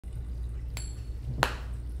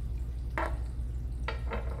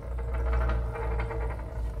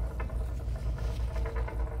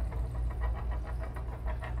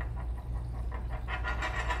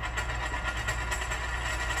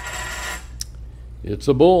It's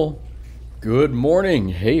a bull. Good morning.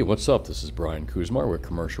 Hey, what's up? This is Brian Kuzmar with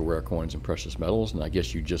Commercial Rare Coins and Precious Metals, and I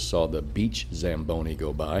guess you just saw the beach Zamboni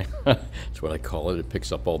go by. That's what I call it. It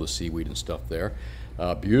picks up all the seaweed and stuff there.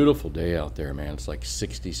 Beautiful day out there, man. It's like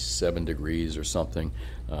 67 degrees or something.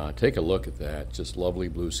 Take a look at that. Just lovely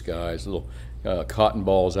blue skies, little cotton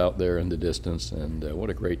balls out there in the distance, and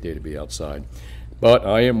what a great day to be outside. But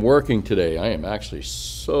I am working today. I am actually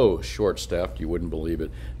so short-staffed you wouldn't believe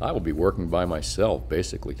it. I will be working by myself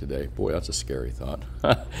basically today. Boy, that's a scary thought.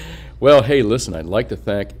 Well, hey, listen, I'd like to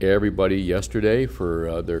thank everybody yesterday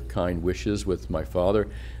for their kind wishes with my father.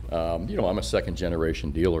 I'm a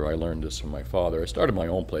second-generation dealer. I learned this from my father. I started my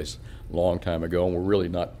own place a long time ago, and we're really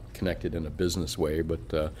not connected in a business way,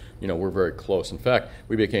 but we're very close. In fact,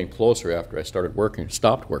 we became closer after I stopped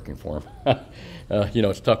working for him.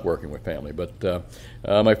 It's tough working with family, but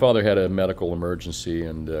my father had a medical emergency,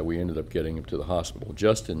 and we ended up getting him to the hospital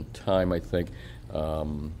just in time, I think.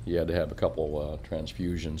 He had to have a couple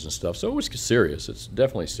transfusions and stuff, so it was serious. It's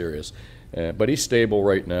definitely serious. But he's stable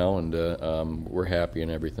right now, and we're happy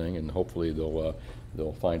and everything, and hopefully they'll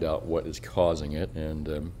find out what is causing it,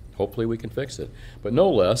 and hopefully we can fix it. But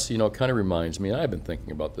no less, it kind of reminds me, I've been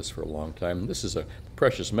thinking about this for a long time. This is a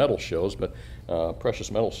precious metal show,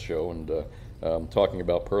 and talking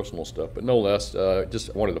about personal stuff. But no less,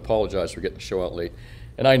 just wanted to apologize for getting the show out late.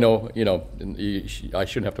 And I know, I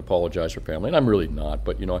shouldn't have to apologize for family, and I'm really not.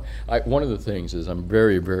 But, one of the things is I'm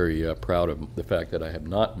very, very proud of the fact that I have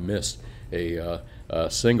not missed a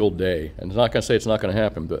single day. And I'm not going to say it's not going to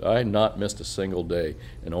happen, but I have not missed a single day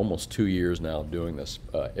in almost 2 years now doing this,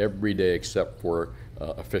 every day except for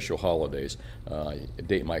official holidays. I've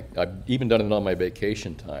even done it on my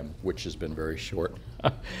vacation time, which has been very short.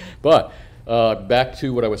 But back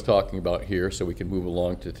to what I was talking about here, so we can move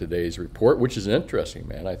along to today's report, which is interesting,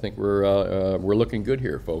 man. I think we're looking good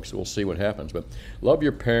here, folks. We'll see what happens. But love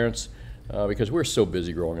your parents, because we're so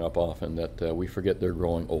busy growing up often that we forget they're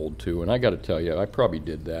growing old too. And I got to tell you, I probably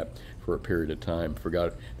did that for a period of time.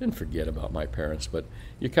 Didn't forget about my parents, but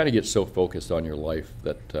you kind of get so focused on your life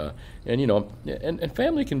that, and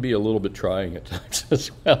family can be a little bit trying at times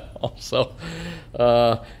as well. So,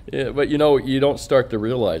 but you don't start to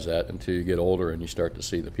realize that until you get older and you start to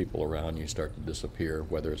see the people around you start to disappear,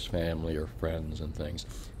 whether it's family or friends and things.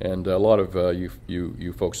 And a lot of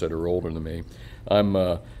you folks that are older than me,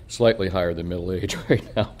 I'm slightly higher than middle age right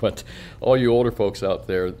now, but all you older folks out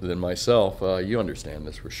there than myself, you understand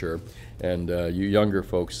this for sure. And you younger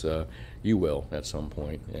folks, you will at some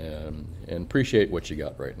point, and appreciate what you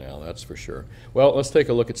got right now, that's for sure. Well, let's take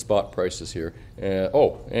a look at spot prices here.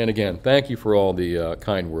 And again, thank you for all the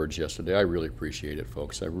kind words yesterday. I really appreciate it,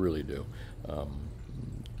 folks. I really do.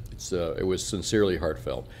 It was sincerely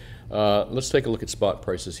heartfelt. Let's take a look at spot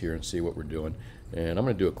prices here and see what we're doing. And I'm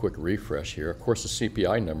going to do a quick refresh here. Of course, the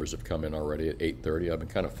CPI numbers have come in already at 8:30. I've been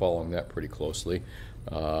kind of following that pretty closely.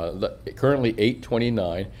 Currently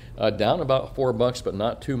 8.29, down about $4, but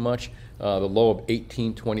not too much. The low of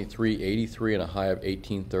 18.23.83 and a high of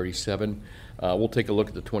 18.37. We'll take a look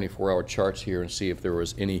at the 24-hour charts here and see if there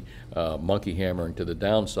was any monkey hammering to the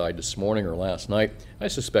downside this morning or last night. I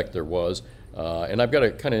suspect there was. And I've got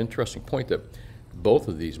a kind of interesting point that both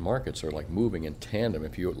of these markets are like moving in tandem.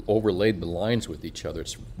 If you overlaid the lines with each other,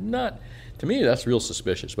 it's not, to me, that's real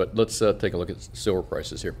suspicious. But let's take a look at silver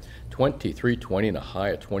prices here. 23.20 and a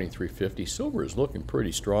high at 23.50. Silver is looking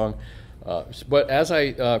pretty strong. But as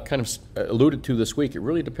I kind of alluded to this week, it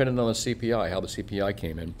really depended on the CPI, how the CPI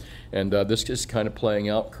came in. And this is kind of playing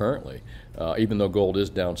out currently, even though gold is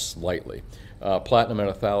down slightly. Platinum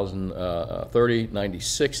at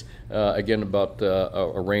 1,030.96, again about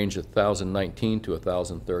a range of 1,019 to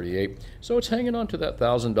 1,038. So it's hanging on to that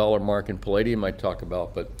 $1,000 mark. In palladium I talk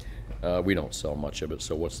about, but we don't sell much of it,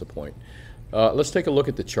 so what's the point? Let's take a look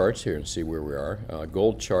at the charts here and see where we are.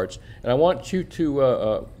 Gold charts, and I want you to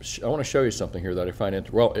I want to show you something here that I find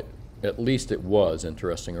at least it was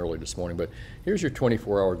interesting early this morning. But here's your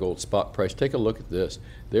 24-hour gold spot price. Take a look at this.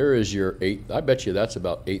 There is your I bet you that's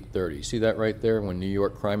about 8:30. See that right there when New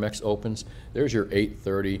York Crimex opens? There's your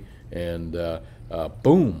 8:30, and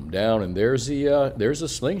boom, down, and there's a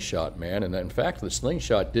slingshot, man. And in fact, the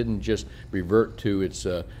slingshot didn't just revert to its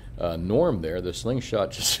norm there. The slingshot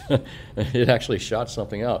just it actually shot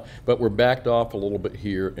something out. But we're backed off a little bit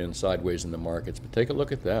here and sideways in the markets. But take a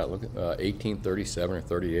look at that. Look at 1837 or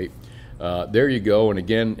 38. There you go. And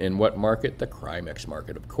again, in what market? The Crimex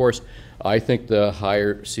market. Of course, I think the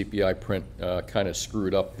higher CPI print kind of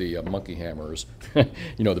screwed up the monkey hammers,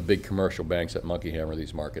 the big commercial banks that monkey hammer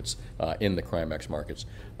these markets in the Crimex markets.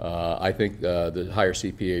 I think the higher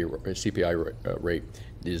CPI rate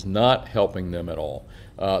is not helping them at all.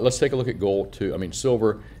 Let's take a look at gold too.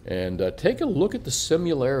 Silver, and take a look at the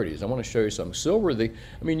similarities. I want to show you something. Silver,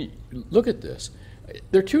 look at this.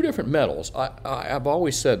 They're two different metals. I've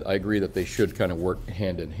always said I agree that they should kind of work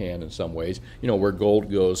hand in hand in some ways. Where gold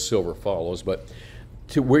goes, silver follows. But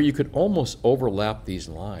to where you could almost overlap these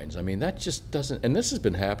lines, that just doesn't. And this has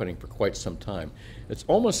been happening for quite some time. It's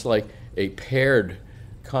almost like a paired,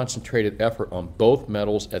 concentrated effort on both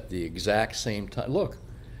metals at the exact same time. Look,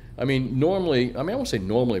 normally, I won't say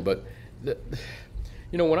normally, but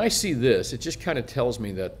when I see this, it just kind of tells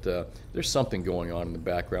me that there's something going on in the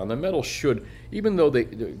background. The metal should, even though the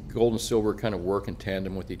gold and silver kind of work in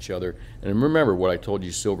tandem with each other, and remember what I told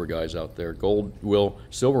you silver guys out there,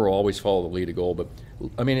 silver will always follow the lead of gold, but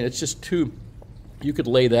it's just too, you could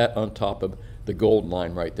lay that on top of the gold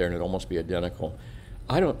line right there and it'd almost be identical.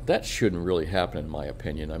 That shouldn't really happen in my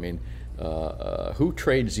opinion. Who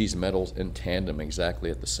trades these metals in tandem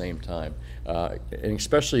exactly at the same time? And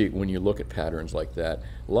especially when you look at patterns like that,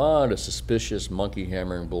 a lot of suspicious monkey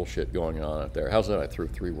hammering bullshit going on out there. How's that? I threw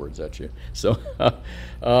 3 words at you. So,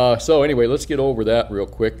 so anyway, let's get over that real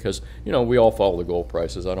quick because we all follow the gold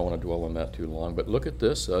prices. I don't want to dwell on that too long. But look at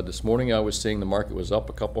this. This morning I was seeing the market was up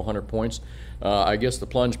a couple hundred points. I guess the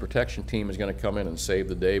plunge protection team is going to come in and save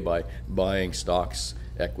the day by buying stocks,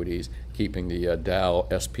 equities, keeping the Dow,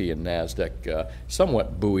 SP, and NASDAQ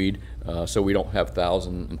somewhat buoyed so we don't have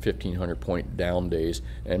 1,000 and 1,500 point down days.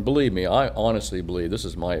 And believe me, I honestly believe, this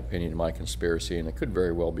is my opinion, my conspiracy, and it could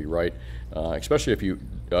very well be right, especially if you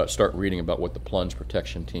start reading about what the plunge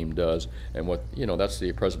protection team does and what, that's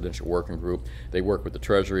the presidential working group. They work with the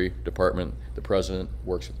Treasury Department, the president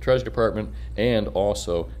works with the Treasury Department, and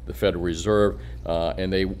also the Federal Reserve,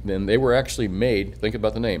 and they were actually made, think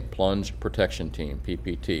about the name, Plunge Protection Team,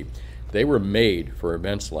 PPT. They were made for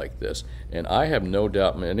events like this, and I have no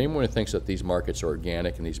doubt, and anyone who thinks that these markets are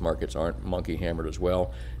organic and these markets aren't monkey hammered as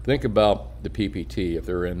well, think about the PPT if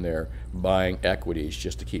they're in there buying equities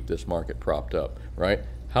just to keep this market propped up, right?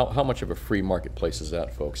 How much of a free marketplace is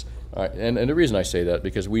that, folks? All right, and the reason I say that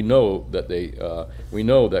because we know that we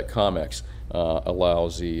know that COMEX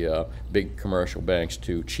allows the big commercial banks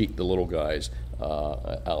to cheat the little guys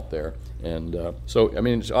out there, and so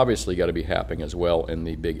it's obviously got to be happening as well in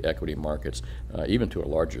the big equity markets, even to a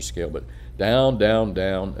larger scale. But down.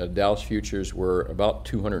 Dow's futures were about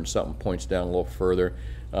 200 and something points down, a little further,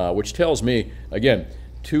 which tells me again.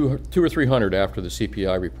 200 or 300 after the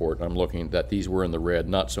CPI report, I'm looking that these were in the red,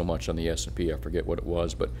 not so much on the S&P, I forget what it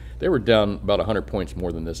was, but they were down about 100 points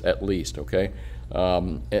more than this at least, okay?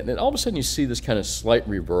 And then all of a sudden you see this kind of slight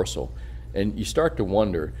reversal, and you start to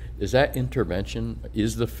wonder, is that intervention?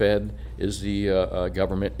 Is the Fed, is the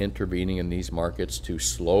government intervening in these markets to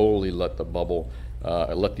slowly let the bubble,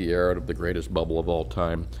 let the air out of the greatest bubble of all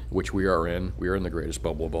time, which we are in? We are in the greatest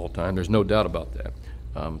bubble of all time. There's no doubt about that.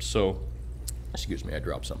 Excuse me, I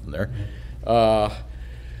dropped something there.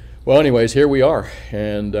 Well, anyways, here we are,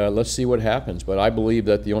 and let's see what happens. But I believe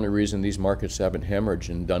that the only reason these markets haven't hemorrhaged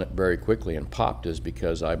and done it very quickly and popped is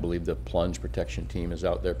because I believe the plunge protection team is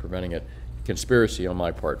out there preventing it. Conspiracy on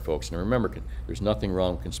my part, folks. And remember, there's nothing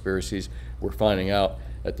wrong with conspiracies. We're finding out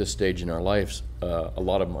at this stage in our lives, a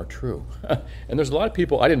lot of them are true. And there's a lot of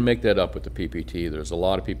people, I didn't make that up with the PPT, there's a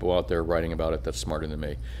lot of people out there writing about it that's smarter than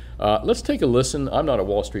me. Let's take a listen. I'm not a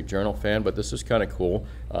Wall Street Journal fan, but this is kind of cool.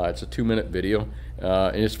 It's a 2-minute video,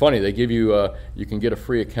 and it's funny, they give you, you can get a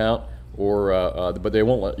free account, or but they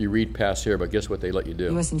won't let you read past here, but guess what they let you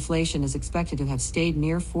do? U.S. inflation is expected to have stayed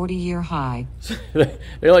near 40-year high.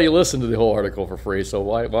 They let you listen to the whole article for free, so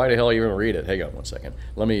why the hell are you going to read it? Hang on one second.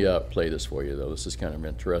 Let me play this for you, though. This is kind of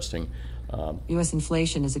interesting. U.S.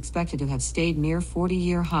 inflation is expected to have stayed near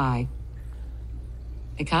 40-year high.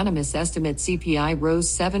 Economists estimate CPI rose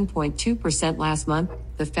 7.2% last month,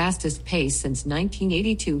 the fastest pace since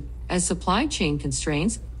 1982, as supply chain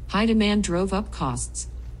constraints, high demand drove up costs.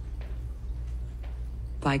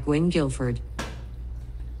 By Gwyn Guilford.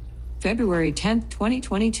 February 10,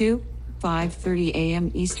 2022, 5:30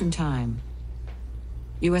 a.m. Eastern Time.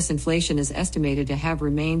 U.S. inflation is estimated to have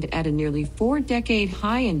remained at a nearly 4-decade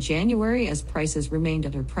high in January as prices remained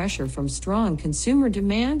under pressure from strong consumer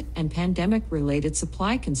demand and pandemic-related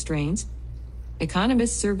supply constraints.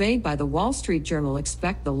 Economists surveyed by the Wall Street Journal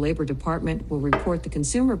expect the Labor Department will report the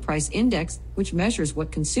Consumer Price Index, which measures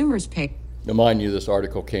what consumers pay Now, mind you, this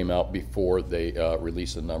article came out before they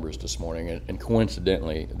released the numbers this morning, and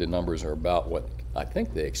coincidentally, the numbers are about what I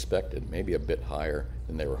think they expected, maybe a bit higher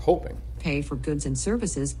than they were hoping. Pay for goods and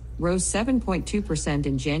services rose 7.2%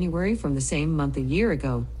 in January from the same month a year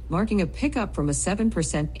ago, marking a pickup from a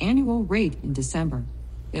 7% annual rate in December.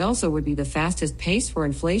 It also would be the fastest pace for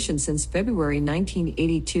inflation since February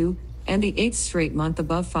 1982 and the 8th straight month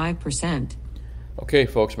above 5%. Okay,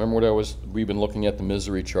 folks, remember we've been looking at the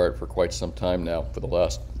misery chart for quite some time now, for the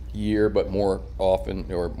last year, but more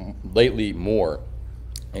often, or lately more.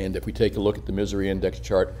 And if we take a look at the misery index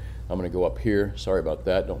chart, I'm going to go up here. Sorry about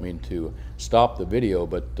that. Don't mean to stop the video,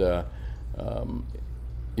 but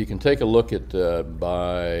you can take a look at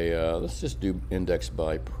let's just do index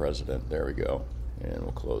by president. There we go. And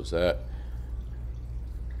we'll close that.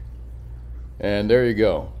 And there you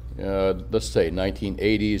go. Let's say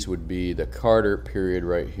 1980s would be the Carter period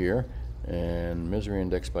right here. And misery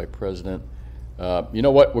index by president. You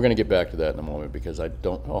know what? We're going to get back to that in a moment because I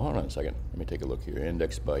don't... Oh, hold on a second. Let me take a look here.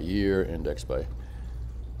 Index by year, index by...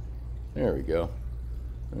 There we go.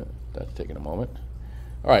 That's taking a moment.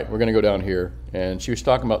 All right, we're going to go down here. And she was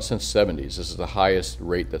talking about since 70s. This is the highest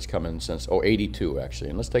rate that's come in since... 82, actually.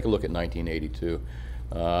 And let's take a look at 1982.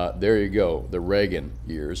 There you go. The Reagan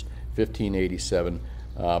years, 1587.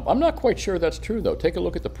 I'm not quite sure that's true, though. Take a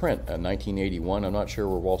look at the print, 1981. I'm not sure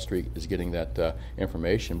where Wall Street is getting that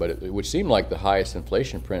information, but it would seem like the highest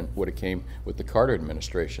inflation print would have came with the Carter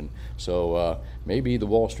administration. So maybe the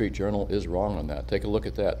Wall Street Journal is wrong on that. Take a look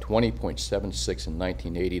at that, 20.76 in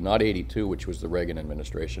 1980, not 82, which was the Reagan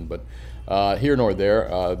administration, but here nor there.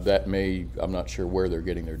 I'm not sure where they're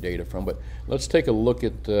getting their data from, but let's take a look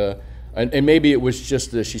at... And maybe it was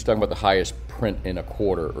just she's talking about the highest print in a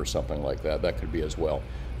quarter or something like that. That could be as well.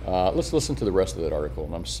 Let's listen to the rest of that article.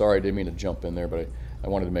 And I'm sorry, I didn't mean to jump in there, but I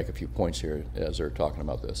wanted to make a few points here as they're talking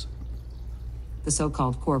about this. The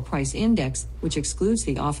so-called core price index, which excludes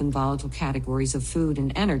the often volatile categories of food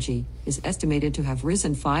and energy, is estimated to have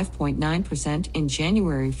risen 5.9% in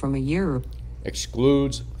January from a year.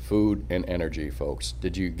 Excludes food and energy, folks.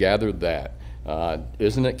 Did you gather that?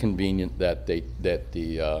 Isn't it convenient that they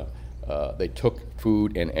took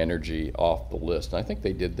food and energy off the list? And I think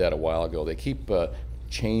they did that a while ago. They keep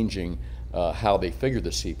changing how they figure the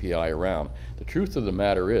CPI around. The truth of the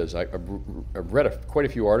matter is, I've read quite a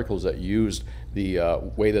few articles that used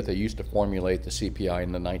the way that they used to formulate the CPI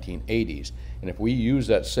in the 1980s. And if we use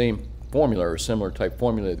that same formula or similar type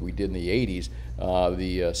formula that we did in the 80s,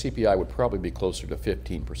 the CPI would probably be closer to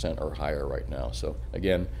 15% or higher right now. So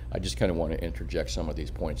again, I just kind of want to interject some of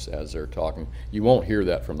these points as they're talking. You won't hear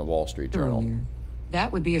that from the Wall Street Journal.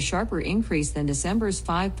 That would be a sharper increase than December's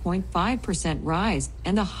 5.5% rise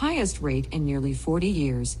and the highest rate in nearly 40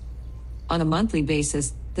 years. On a monthly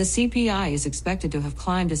basis, the CPI is expected to have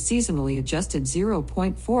climbed a seasonally adjusted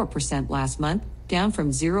 0.4% last month, down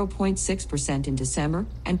from 0.6% in December,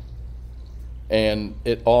 and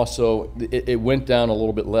it also, it went down a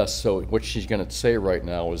little bit less. So what she's going to say right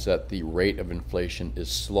now is that the rate of inflation is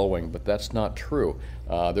slowing, but that's not true.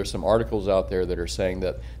 There's some articles out there that are saying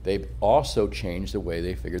that they've also changed the way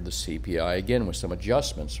they figured the CPI again with some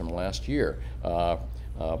adjustments from last year.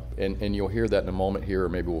 And you'll hear that in a moment here, or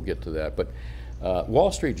maybe we'll get to that. But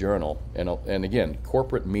Wall Street Journal, and again,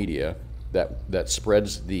 corporate media that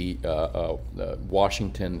spreads the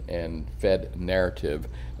Washington and Fed narrative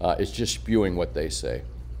is just spewing what they say.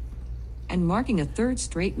 And marking a third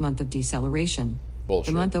straight month of deceleration.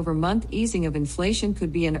 Bullshit. The month-over-month easing of inflation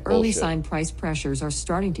could be an early sign price pressures are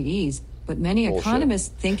starting to ease, but many economists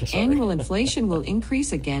think annual inflation will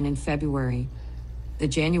increase again in February. The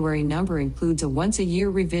January number includes a once-a-year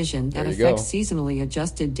revision that affects seasonally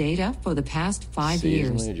adjusted data for the past 5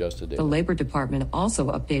 years. The Labor Department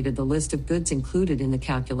also updated the list of goods included in the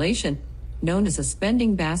calculation, known as a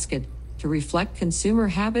spending basket, to reflect consumer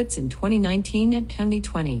habits in 2019 and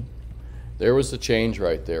 2020. There was the change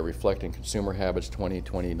right there, reflecting consumer habits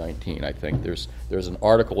 2019. I think there's an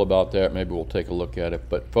article about that. Maybe we'll take a look at it.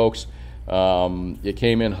 But folks, it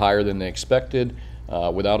came in higher than they expected,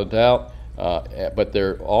 without a doubt. But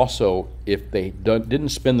they're also, if they didn't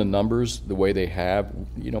spin the numbers the way they have,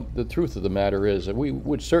 the truth of the matter is that we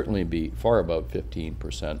would certainly be far above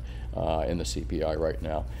 15% in the CPI right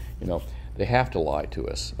now. They have to lie to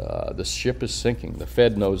us. The ship is sinking. The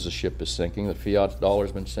Fed knows the ship is sinking. The fiat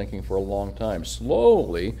dollar's been sinking for a long time.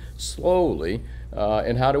 Slowly.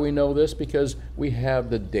 And how do we know this? Because we have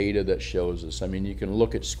the data that shows us. I mean, you can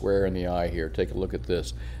look at square in the eye here. Take a look at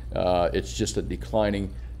this. It's just a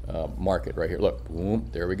declining market right here. Look, boom,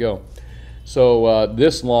 there we go. So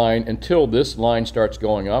this line, until this line starts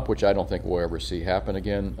going up, which I don't think we'll ever see happen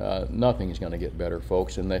again, nothing is going to get better,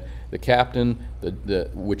 folks. And the captain,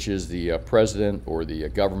 which is the president or the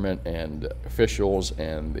government and officials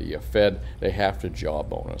and the Fed, they have to jaw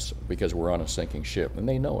bone us because we're on a sinking ship, and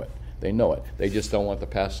they know it. They know it. They just don't want the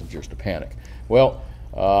passengers to panic. Well,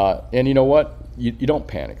 and you know what? You don't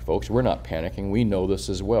panic, folks. We're not panicking. We know this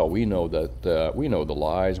as well. We know that we know the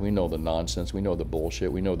lies. We know the nonsense. We know the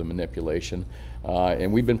bullshit. We know the manipulation.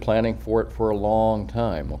 And we've been planning for it for a long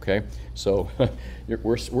time, okay? So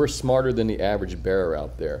we're smarter than the average bear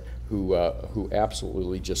out there who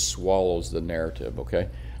absolutely just swallows the narrative, okay?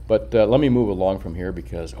 But let me move along from here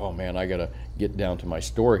because, oh man, I got to get down to my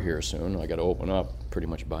store here soon. I got to open up pretty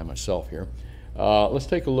much by myself here. Let's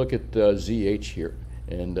take a look at ZH here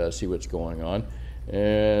and see what's going on.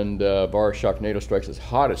 And bar Sharknado strikes as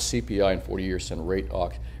hot as CPI in 40 years sent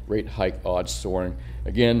rate hike odds soaring.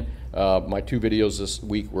 Again, my two videos this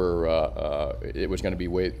week were it was going to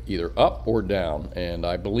be either up or down, and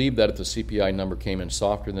I believe that if the CPI number came in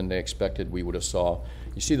softer than they expected, we would have saw.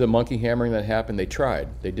 You see the monkey hammering that happened? They tried.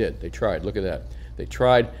 They did. They tried. Look at that. They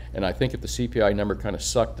tried, and I think if the CPI number kind of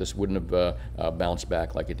sucked, this wouldn't have bounced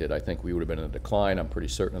back like it did. I think we would have been in a decline. I'm pretty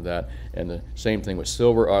certain of that. And the same thing with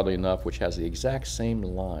silver, oddly enough, which has the exact same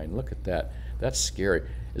line. Look at that. That's scary.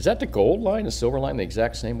 Is that the gold line, the silver line, the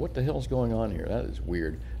exact same? What the hell is going on here? That is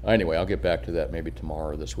weird. Anyway, I'll get back to that maybe tomorrow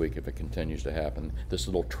or this week if it continues to happen. This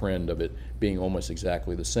little trend of it being almost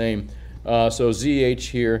exactly the same. So ZH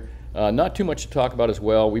here, not too much to talk about as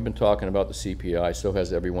well. We've been talking about the CPI, so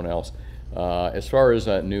has everyone else. As far as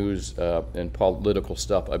news and political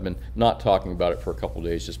stuff, I've been not talking about it for a couple of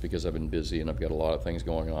days just because I've been busy and I've got a lot of things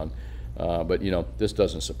going on. But you know, this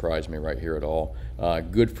doesn't surprise me right here at all.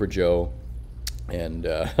 Good for Joe. And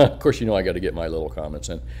of course, you know, I got to get my little comments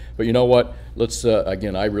in. But you know what? Let's,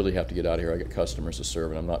 again, I really have to get out of here. I got customers to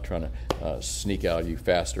serve, and I'm not trying to sneak out of you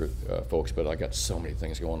faster, folks, but I got so many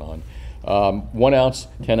things going on. 1 ounce,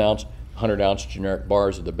 10 ounce, 100 ounce generic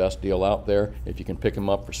bars are the best deal out there. If you can pick them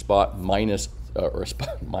up for spot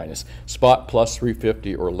spot plus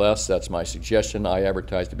 350 or less, that's my suggestion. I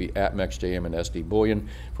advertise to be at MexJM and SD Bullion.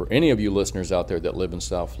 For any of you listeners out there that live in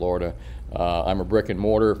South Florida, I'm a brick and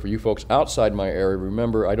mortar. For you folks outside my area,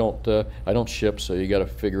 remember I don't ship, so you got to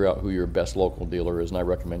figure out who your best local dealer is, and I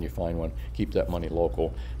recommend you find one. Keep that money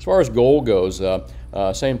local. As far as gold goes,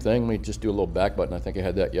 same thing. Let me just do a little back button. I think I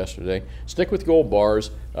had that yesterday. Stick with gold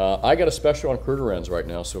bars. I got a special on Krugerrands right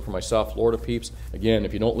now, so for my South Florida peeps, again,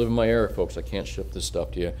 if you don't live in my area, folks, I can't ship this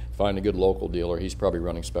stuff to you. Find a good local dealer. He's probably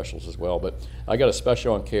running specials as well, but I got a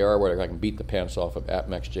special on KR where I can beat the pants off of at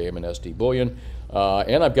MexJM and SD Bullion.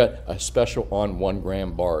 And I've got a special on 1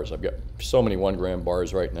 gram bars. I've got so many 1 gram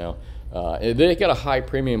bars right now. They got a high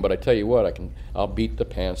premium, but I tell you what, I'll beat the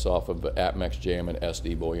pants off of at MexJM and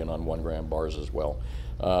SD Bullion on 1 gram bars as well.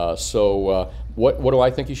 What do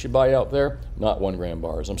I think you should buy out there? Not 1 gram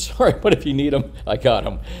bars. I'm sorry, but if you need them, I got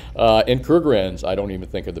them. In Krugerrands, I don't even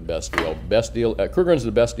think of the best deal. Krugerrands is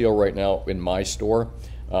the best deal right now in my store.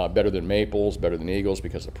 Better than Maples, better than Eagles,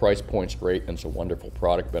 because the price point's great and it's a wonderful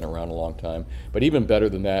product, been around a long time. But even better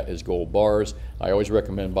than that is gold bars. I always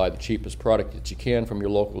recommend buy the cheapest product that you can from your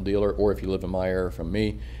local dealer, or if you live in my area, from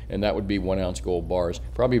me, and that would be 1 ounce gold bars.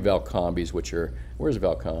 Probably Valcombis, which are, where's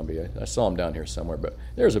Valcombi? I saw them down here somewhere, but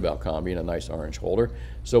there's a Valcombi in a nice orange holder.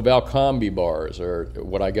 So Valcombi bars are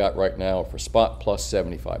what I got right now for spot plus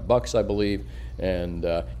 75 bucks, I believe. And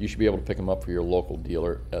you should be able to pick them up for your local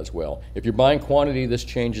dealer as well. If you're buying quantity, this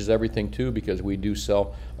changes everything too, because we do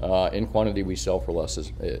sell in quantity. We sell for less.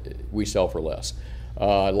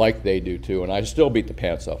 Like they do too. And I still beat the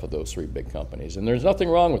pants off of those 3 big companies. And there's nothing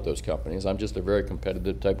wrong with those companies. I'm just a very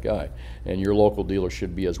competitive type guy, and your local dealer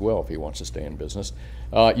should be as well if he wants to stay in business.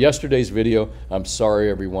 Yesterday's video, I'm sorry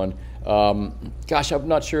everyone. Gosh, I'm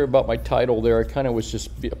not sure about my title there. I kind of was just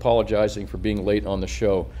apologizing for being late on the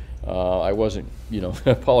show. I wasn't,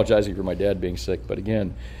 apologizing for my dad being sick, but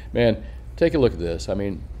again, man, take a look at this. I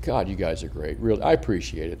mean, God, you guys are great. Really, I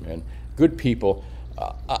appreciate it, man. Good people.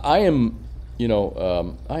 I am,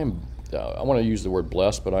 I want to use the word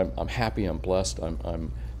blessed, but I'm happy. I'm blessed.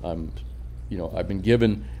 I've been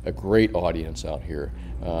given a great audience out here.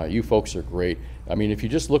 You folks are great. I mean, if you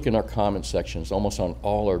just look in our comment sections, almost on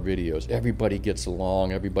all our videos, everybody gets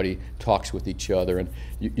along, everybody talks with each other, and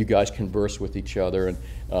you guys converse with each other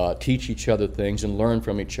and teach each other things and learn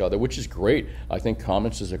from each other, which is great. I think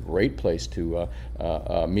comments is a great place to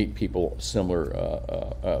meet people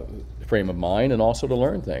similar frame of mind and also to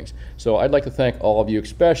learn things. So I'd like to thank all of you,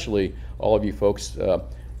 especially all of you folks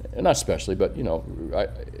not especially, but you know,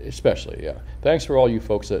 especially, yeah. Thanks for all you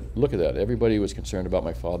folks that, look at that. Everybody was concerned about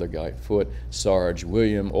my father, Guy Foote, Sarge,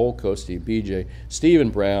 William, Old Coastie, BJ, Stephen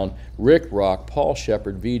Brown, Rick Rock, Paul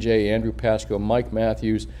Shepard, VJ, Andrew Pasco, Mike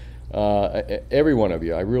Matthews, every one of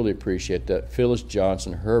you. I really appreciate that. Phyllis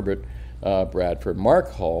Johnson, Herbert Bradford,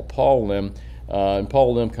 Mark Hall, Paul Lim, and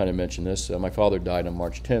Paul Lim kind of mentioned this. My father died on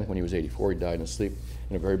March 10th when he was 84. He died in his sleep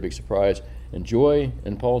in a very big surprise. Enjoy,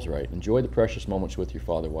 and Paul's right, enjoy the precious moments with your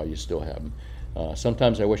father while you still have them.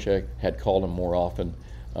 Sometimes I wish I had called him more often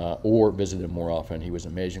or visited him more often. He was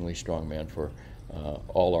an amazingly strong man for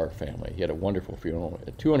all our family. He had a wonderful funeral.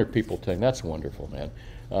 200 people attending, that's wonderful, man.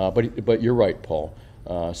 But you're right, Paul.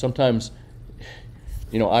 Sometimes,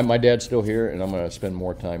 you know, my dad's still here, and I'm going to spend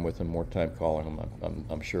more time with him, more time calling him.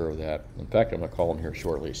 I'm sure of that. In fact, I'm going to call him here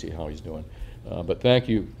shortly, see how he's doing. But thank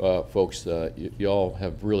you, folks. Y'all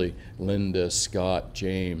have really, Linda, Scott,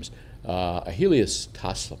 James, Ahelius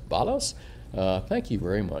Taslabalos. Thank you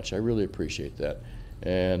very much. I really appreciate that.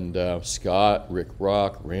 And Scott, Rick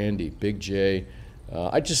Rock, Randy, Big J.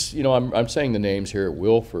 I just, you know, I'm saying the names here: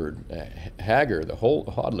 Wilford, Hager, the whole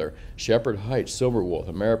Hodler, Shepherd Heights, Silverwolf,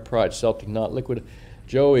 Ameripride, Celtic Knot, Liquid,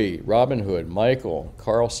 Joey, Robin Hood, Michael,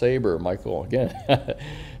 Carl Saber, Michael again,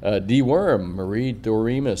 D Worm, Marie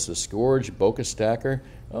Doremus, The Scourge, Boca Stacker.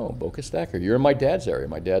 Oh, Boca Stacker, you're in my dad's area.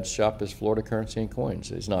 My dad's shop is Florida Currency and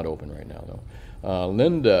Coins. It's not open right now, though.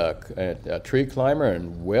 Linda, Tree Climber,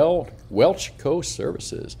 and Welch Coast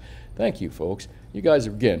Services. Thank you, folks. You guys,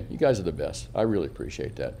 again, you guys are the best. I really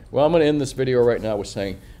appreciate that. Well, I'm going to end this video right now with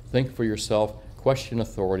saying, think for yourself, question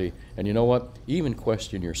authority, and you know what? Even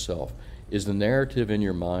question yourself. Is the narrative in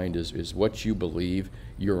your mind, is what you believe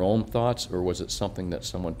your own thoughts, or was it something that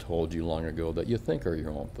someone told you long ago that you think are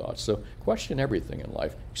your own thoughts? So question everything in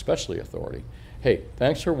life, especially authority. Hey,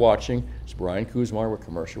 thanks for watching. It's Brian Kuzmar with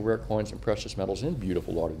Commercial Rare Coins and Precious Metals in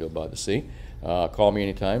beautiful Lauderdale by the Sea. Call me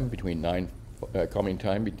anytime between 10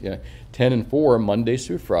 and 4, Mondays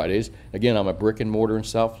through Fridays. Again, I'm a brick and mortar in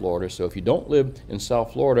South Florida, so if you don't live in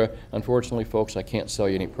South Florida, unfortunately, folks, I can't sell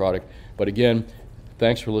you any product. But again,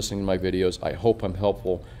 thanks for listening to my videos. I hope I'm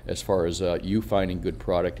helpful as far as you finding good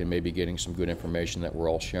product and maybe getting some good information that we're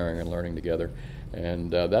all sharing and learning together.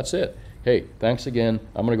 And that's it. Hey, thanks again.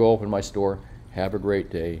 I'm going to go open my store. Have a great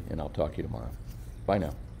day, and I'll talk to you tomorrow. Bye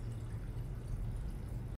now.